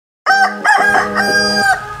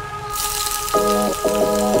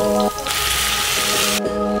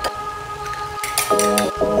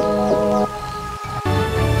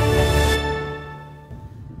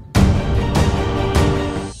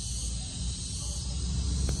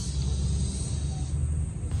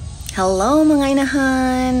Hello mga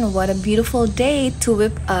inahan! What a beautiful day to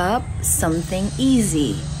whip up something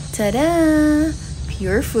easy. Ta-da!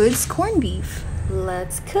 Pure Foods corned beef.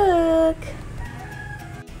 Let's cook!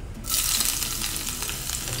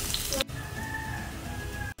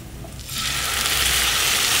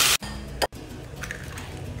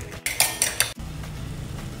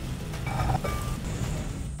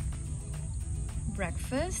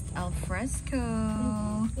 Breakfast al fresco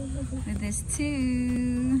with this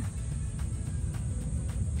too.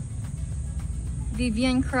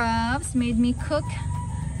 Vivian Crafts made me cook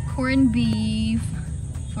corned beef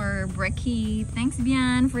for brekkie. Thanks,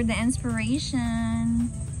 Bian, for the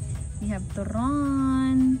inspiration. We have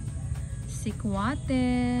turon,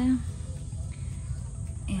 sikwate,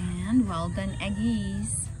 and well done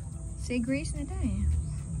eggies. Say grace na tayo.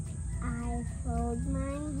 I fold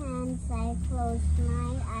my hands, I close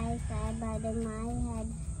my eyes, I bow my head,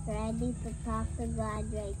 ready to talk to God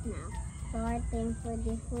right now. Sorting for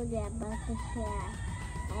the food we're about to share.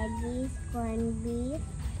 Eggies, corned beef,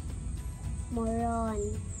 moron,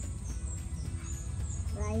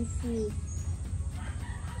 rice.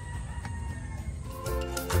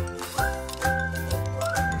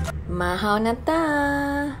 Mahaw na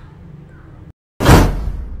ta!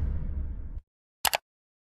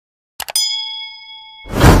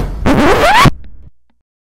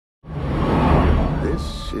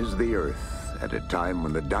 This is the Earth at a time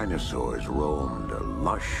when the dinosaurs roamed a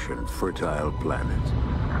lush and fertile planet.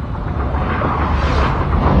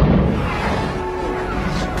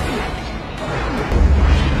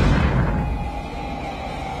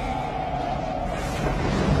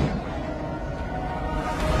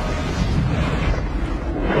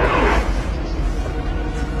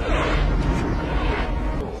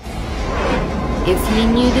 If you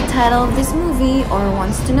knew the title of this movie or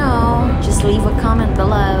wants to know, just leave a comment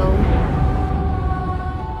below.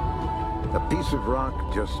 A piece of rock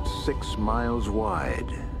just 6 miles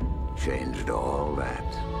wide changed all that.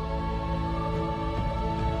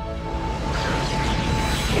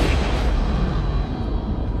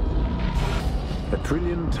 A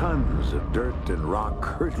trillion tons of dirt and rock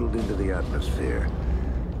hurtled into the atmosphere,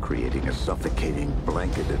 creating a suffocating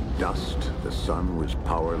blanket of dust the sun was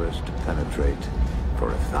powerless to penetrate for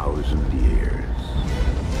 1,000 years.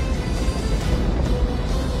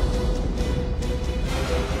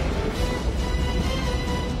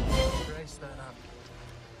 Grace that up.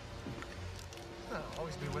 I'll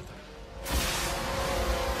always be with her.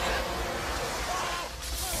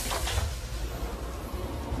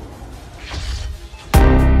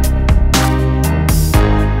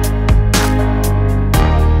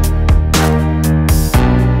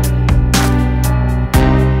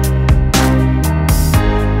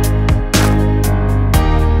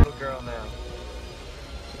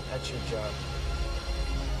 That's your job.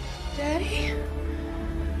 Daddy?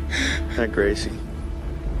 Hi, Gracie.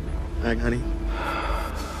 Hi, honey.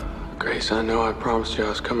 Grace, I know I promised you I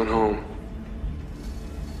was coming home.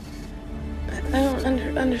 I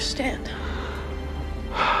don't understand.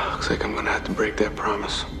 Looks like I'm gonna have to break that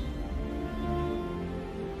promise.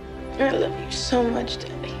 I love you so much,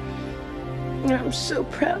 Daddy. And I'm so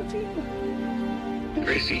proud of you.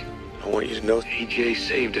 Gracie, I want you to know AJ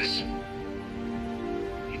saved us.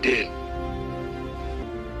 He did.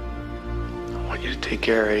 I want you to take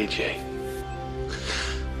care of AJ.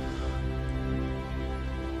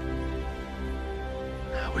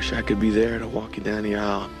 I wish I could be there to walk you down the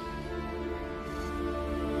aisle.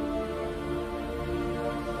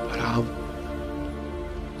 But I'll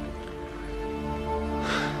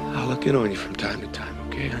look in on you from time to time,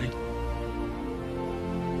 okay, honey?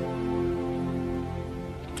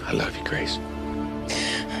 I love you, Grace.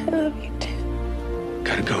 I love you too.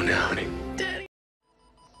 Gotta go now, honey.